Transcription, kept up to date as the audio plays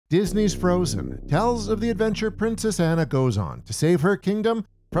Disney's Frozen tells of the adventure Princess Anna goes on to save her kingdom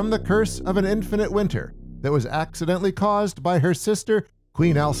from the curse of an infinite winter that was accidentally caused by her sister,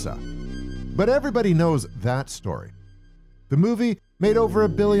 Queen Elsa. But everybody knows that story. The movie made over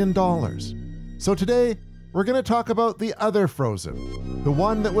 $1 billion. So today, we're going to talk about the other Frozen, the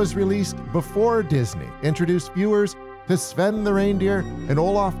one that was released before Disney introduced viewers to Sven the reindeer and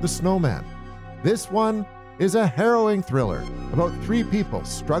Olaf the snowman. This one is a harrowing thriller about 3 people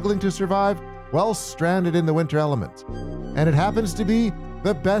struggling to survive while stranded in the winter elements. And it happens to be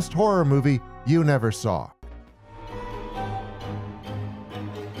the best horror movie you never saw.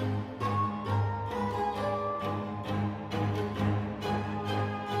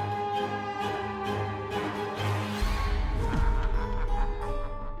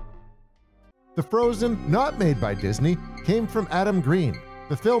 The Frozen not made by Disney came from Adam Green,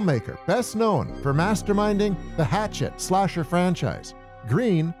 the filmmaker best known for masterminding the Hatchet slasher franchise.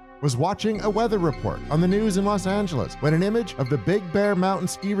 Green was watching a weather report on the news in Los Angeles when an image of the Big Bear Mountain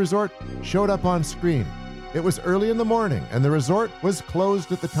Ski Resort showed up on screen. It was early in the morning and the resort was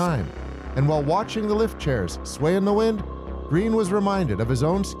closed at the time. And while watching the lift chairs sway in the wind, Green was reminded of his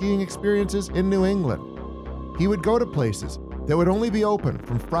own skiing experiences in New England. He would go to places that would only be open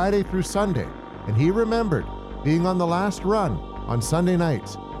from Friday through Sunday, and he remembered being on the last run on Sunday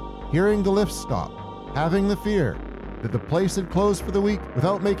nights, hearing the lift stop, having the fear that the place had closed for the week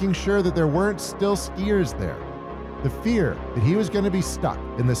without making sure that there weren't still skiers there. The fear that he was going to be stuck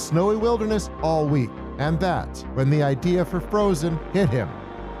in the snowy wilderness all week. And that's when the idea for Frozen hit him.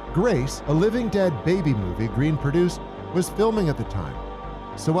 Grace, a Living Dead baby movie Green produced, was filming at the time.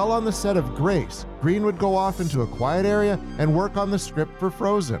 So while on the set of Grace, Green would go off into a quiet area and work on the script for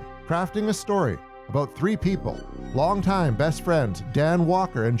Frozen, crafting a story about 3 people, longtime best friends Dan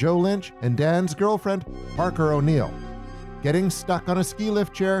Walker and Joe Lynch, and Dan's girlfriend, Parker O'Neill, getting stuck on a ski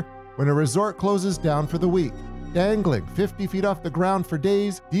lift chair when a resort closes down for the week, dangling 50 feet off the ground for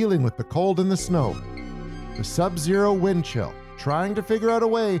days, dealing with the cold and the snow, the sub-zero wind chill, trying to figure out a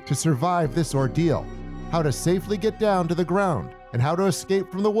way to survive this ordeal, how to safely get down to the ground, and how to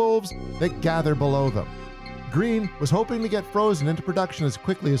escape from the wolves that gather below them. Green was hoping to get Frozen into production as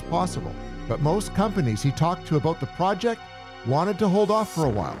quickly as possible, but most companies he talked to about the project wanted to hold off for a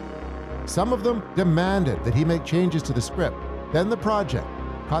while. Some of them demanded that he make changes to the script. Then the project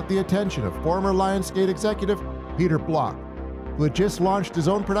caught the attention of former Lionsgate executive Peter Block, who had just launched his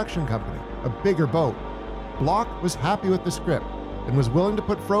own production company, A Bigger Boat. Block was happy with the script and was willing to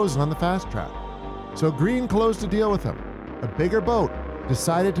put Frozen on the fast track. So Green closed a deal with him. A Bigger Boat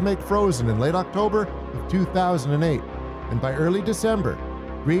decided to make Frozen in late October of 2008, and by early December,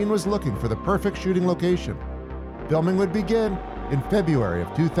 Green was looking for the perfect shooting location. Filming would begin in February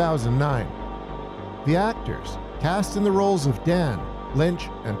of 2009. The actors cast in the roles of Dan, Lynch,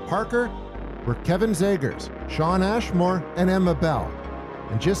 and Parker were Kevin Zegers, Shawn Ashmore, and Emma Bell.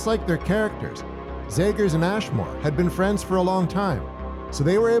 And just like their characters, Zegers and Ashmore had been friends for a long time, so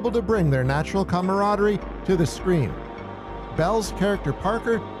they were able to bring their natural camaraderie to the screen. Bell's character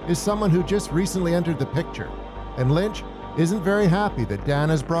Parker is someone who just recently entered the picture, and Lynch isn't very happy that Dan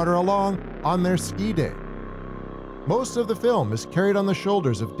has brought her along on their ski day. Most of the film is carried on the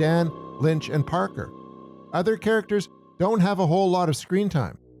shoulders of Dan, Lynch, and Parker. Other characters don't have a whole lot of screen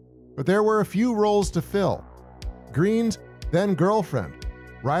time, but there were a few roles to fill. Green's then girlfriend,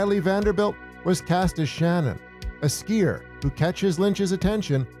 Riley Vanderbilt, was cast as Shannon, a skier who catches Lynch's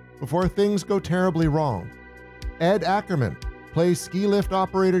attention before things go terribly wrong. Ed Ackerman plays ski lift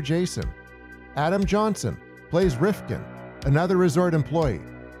operator Jason. Adam Johnson plays Rifkin, another resort employee.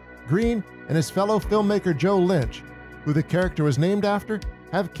 Green and his fellow filmmaker Joe Lynch, who the character was named after,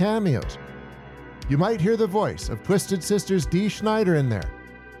 have cameos. You might hear the voice of Twisted Sister's Dee Schneider in there,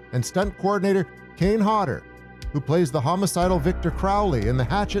 and stunt coordinator Kane Hodder, who plays the homicidal Victor Crowley in the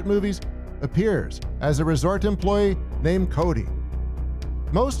Hatchet movies, appears as a resort employee named Cody.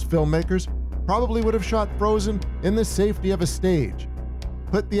 Most filmmakers probably would have shot Frozen in the safety of a stage.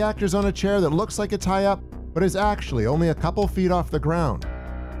 Put the actors on a chair that looks like it's high up, but is actually only a couple feet off the ground.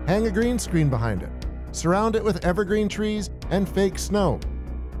 Hang a green screen behind it. Surround it with evergreen trees and fake snow.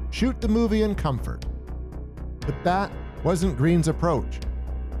 Shoot the movie in comfort. But that wasn't Green's approach.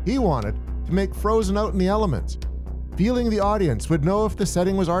 He wanted to make Frozen out in the elements, feeling the audience would know if the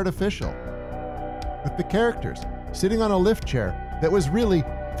setting was artificial. With the characters sitting on a lift chair that was really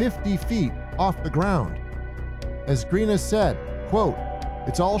 50 feet off the ground. As Green has said, quote,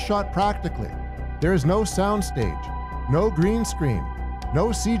 "It's all shot practically. There is no soundstage, no green screen,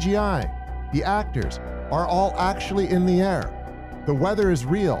 no CGI. The actors are all actually in the air. The weather is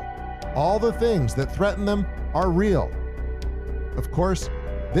real. All the things that threaten them are real." Of course,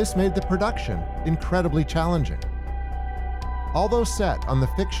 This made the production incredibly challenging. Although set on the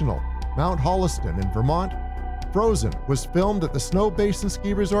fictional Mount Holliston in Vermont, Frozen was filmed at the Snow Basin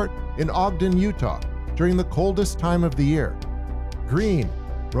Ski Resort in Ogden, Utah during the coldest time of the year. Green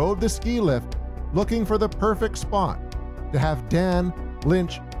rode the ski lift looking for the perfect spot to have Dan,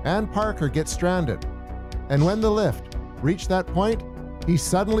 Lynch, and Parker get stranded. And when the lift reached that point, he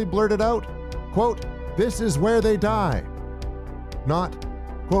suddenly blurted out, quote, "This is where they die." Not,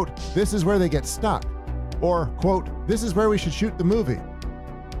 quote, "This is where they get stuck," or, quote, "This is where we should shoot the movie."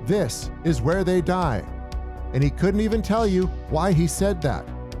 This is where they die. And he couldn't even tell you why he said that,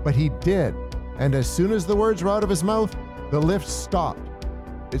 but he did. And as soon as the words were out of his mouth, the lift stopped.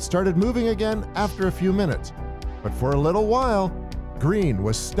 It started moving again after a few minutes, but for a little while, Green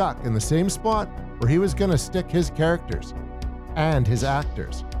was stuck in the same spot where he was gonna stick his characters and his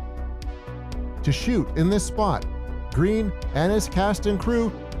actors. To shoot in this spot, Green and his cast and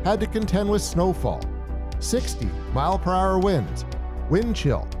crew had to contend with snowfall, 60-mile-per-hour winds, wind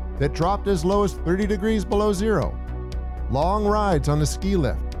chill that dropped as low as 30 degrees below zero, long rides on the ski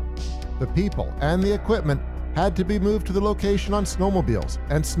lift. The people and the equipment had to be moved to the location on snowmobiles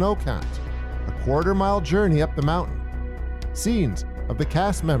and snowcats, a quarter-mile journey up the mountain. Scenes of the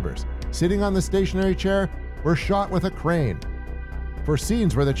cast members sitting on the stationary chair were shot with a crane. For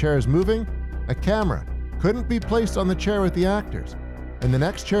scenes where the chair is moving, a camera couldn't be placed on the chair with the actors, and the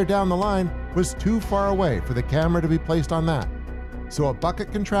next chair down the line was too far away for the camera to be placed on that. So a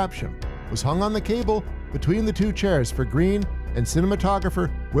bucket contraption was hung on the cable between the two chairs for Green and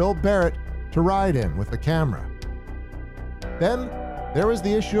cinematographer Will Barrett to ride in with the camera. Then there was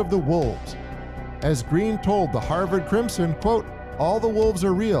the issue of the wolves. As Green told the Harvard Crimson, quote, "All the wolves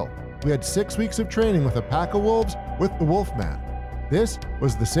are real. We had 6 weeks of training with a pack of wolves with the Wolfman. This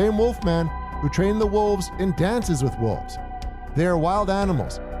was the same Wolfman who trained the wolves in Dances with Wolves. They are wild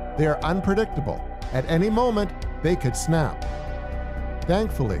animals. They are unpredictable. At any moment, they could snap."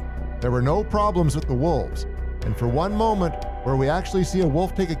 Thankfully, there were no problems with the wolves, and for one moment where we actually see a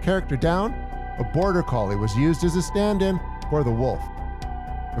wolf take a character down, a border collie was used as a stand-in for the wolf.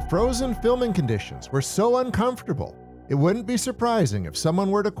 The Frozen filming conditions were so uncomfortable, it wouldn't be surprising if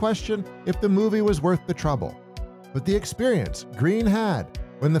someone were to question if the movie was worth the trouble. But the experience Green had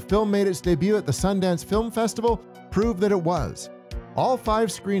when the film made its debut at the Sundance Film Festival proved that it was. All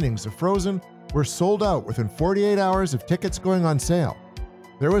 5 screenings of Frozen were sold out within 48 hours of tickets going on sale.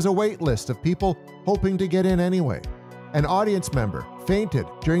 There was a wait list of people hoping to get in anyway. An audience member fainted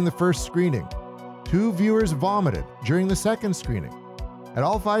during the first screening. 2 viewers vomited during the second screening. At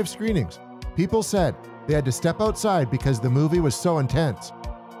all 5 screenings, people said they had to step outside because the movie was so intense.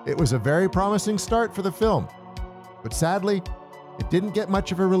 It was a very promising start for the film, but sadly, it didn't get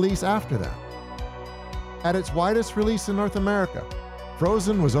much of a release after that. At its widest release in North America,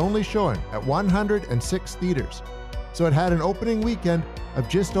 Frozen was only showing at 106 theaters, so it had an opening weekend of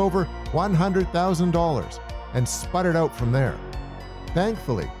just over $100,000 and sputtered out from there.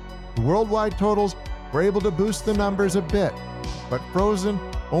 Thankfully, the worldwide totals were able to boost the numbers a bit, but Frozen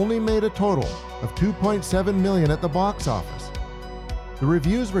only made a total of $2.7 million at the box office. The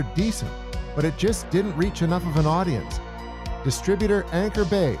reviews were decent, but it just didn't reach enough of an audience. Distributor Anchor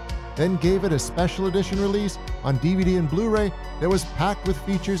Bay then gave it a special edition release on DVD and Blu-ray that was packed with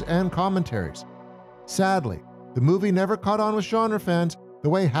features and commentaries. Sadly, the movie never caught on with genre fans the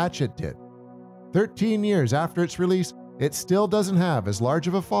way Hatchet did. 13 years after its release, it still doesn't have as large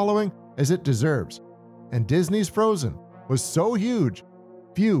of a following as it deserves. And Disney's Frozen was so huge,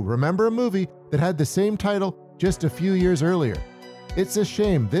 few remember a movie that had the same title just a few years earlier. It's a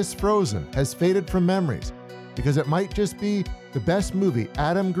shame this Frozen has faded from memories, because it might just be the best movie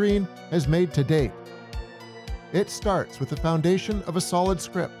Adam Green has made to date. It starts with the foundation of a solid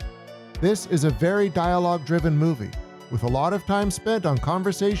script. This is a very dialogue-driven movie, with a lot of time spent on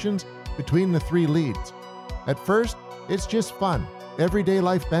conversations between the 3 leads. At first, it's just fun, everyday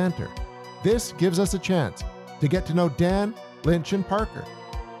life banter. This gives us a chance to get to know Dan, Lynch, and Parker,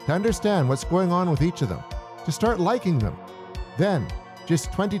 to understand what's going on with each of them, to start liking them. Then,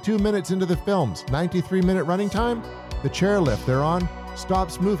 just 22 minutes into the film's 93-minute running time, the chairlift they're on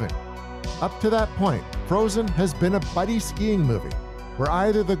stops moving. Up to that point, Frozen has been a buddy skiing movie, where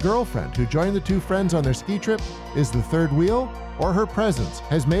either the girlfriend who joined the 2 friends on their ski trip is the third wheel, or her presence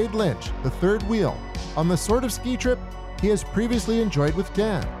has made Lynch the third wheel on the sort of ski trip he has previously enjoyed with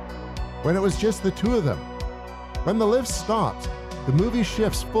Dan, when it was just the 2 of them. When the lift stops, the movie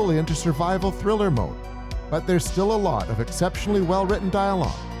shifts fully into survival thriller mode, but there's still a lot of exceptionally well-written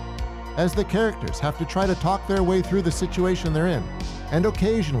dialogue, as the characters have to try to talk their way through the situation they're in, and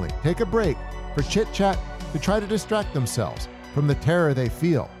occasionally take a break for chit-chat to try to distract themselves from the terror they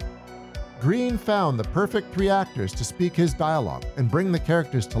feel. Green found the perfect 3 actors to speak his dialogue and bring the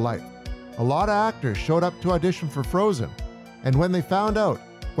characters to life. A lot of actors showed up to audition for Frozen, and when they found out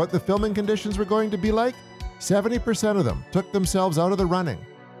what the filming conditions were going to be like, 70% of them took themselves out of the running.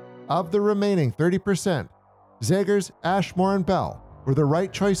 Of the remaining 30%, Zegers, Ashmore, and Bell were the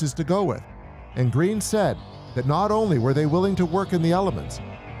right choices to go with, and Green said that not only were they willing to work in the elements,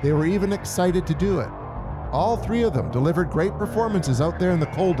 they were even excited to do it. All 3 of them delivered great performances out there in the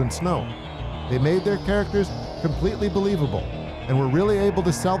cold and snow. They made their characters completely believable and were really able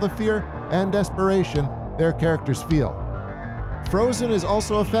to sell the fear and desperation their characters feel. Frozen is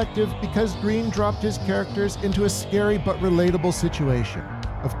also effective because Green dropped his characters into a scary but relatable situation.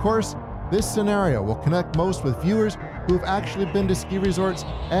 Of course, this scenario will connect most with viewers who have actually been to ski resorts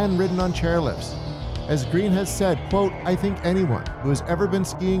and ridden on chairlifts. As Green has said, quote, "I think anyone who has ever been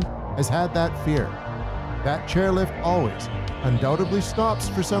skiing has had that fear. That chairlift always, undoubtedly stops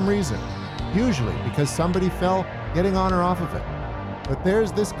for some reason, usually because somebody fell getting on or off of it. But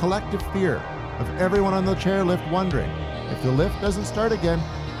there's this collective fear of everyone on the chairlift wondering, if the lift doesn't start again,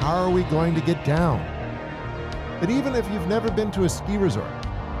 how are we going to get down?" But even if you've never been to a ski resort,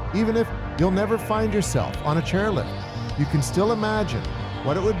 even if you'll never find yourself on a chairlift, you can still imagine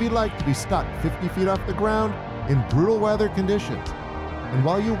what it would be like to be stuck 50 feet off the ground in brutal weather conditions. And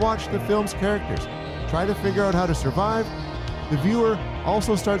while you watch the film's characters try to figure out how to survive, the viewer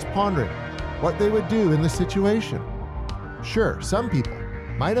also starts pondering what they would do in this situation. Sure, some people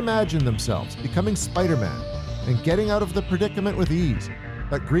might imagine themselves becoming Spider-Man and getting out of the predicament with ease,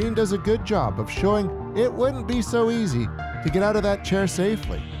 but Green does a good job of showing it wouldn't be so easy to get out of that chair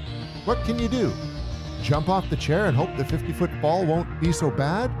safely. What can you do? Jump off the chair and hope the 50-foot fall won't be so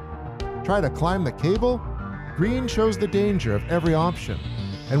bad? Try to climb the cable? Green shows the danger of every option.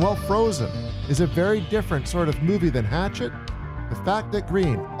 And while Frozen is a very different sort of movie than Hatchet, the fact that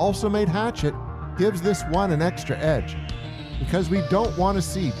Green also made Hatchet gives this one an extra edge, because we don't want to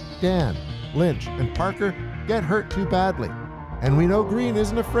see Dan, Lynch, and Parker get hurt too badly, and we know Green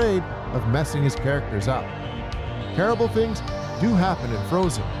isn't afraid of messing his characters up. Terrible things do happen in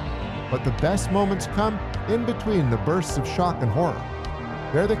Frozen, but the best moments come in between the bursts of shock and horror.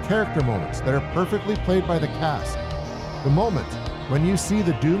 They're the character moments that are perfectly played by the cast. The moments when you see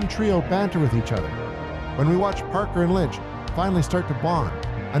the doomed trio banter with each other, when we watch Parker and Lynch finally start to bond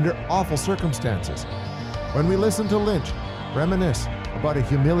under awful circumstances, when we listen to Lynch reminisce about a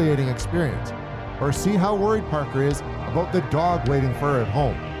humiliating experience, or see how worried Parker is about the dog waiting for her at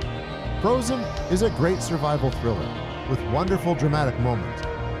home. Frozen is a great survival thriller with wonderful dramatic moments.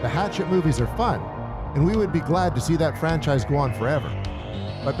 The Hatchet movies are fun, and we would be glad to see that franchise go on forever.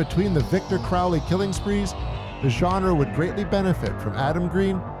 But between the Victor Crowley killing sprees, the genre would greatly benefit from Adam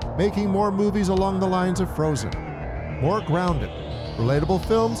Green making more movies along the lines of Frozen. More grounded, relatable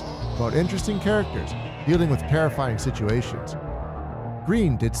films about interesting characters dealing with terrifying situations.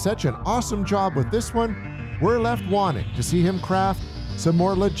 Green did such an awesome job with this one, we're left wanting to see him craft some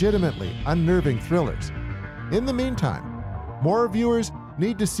more legitimately unnerving thrillers. In the meantime, more viewers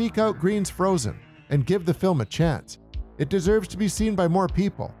need to seek out Green's Frozen and give the film a chance. It deserves to be seen by more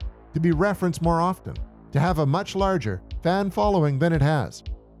people, to be referenced more often, to have a much larger fan following than it has.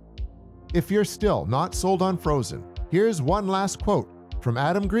 If you're still not sold on Frozen, here's one last quote from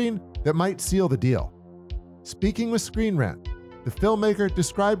Adam Green that might seal the deal. Speaking with Screen Rant, the filmmaker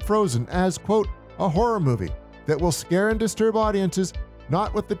described Frozen as, quote, "a horror movie that will scare and disturb audiences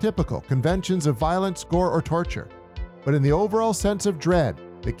not with the typical conventions of violence, gore, or torture, but in the overall sense of dread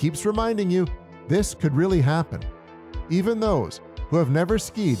that keeps reminding you this could really happen. Even those who have never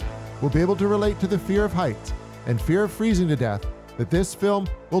skied will be able to relate to the fear of heights and fear of freezing to death that this film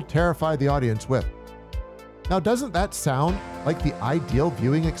will terrify the audience with." Now, doesn't that sound like the ideal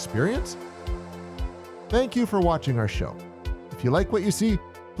viewing experience? Thank you for watching our show. If you like what you see,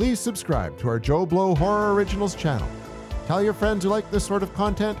 please subscribe to our JoBlo Horror Originals channel. Tell your friends who like this sort of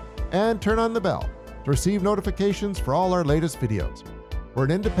content, and turn on the bell to receive notifications for all our latest videos. We're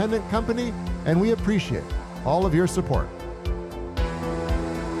an independent company, and we appreciate all of your support.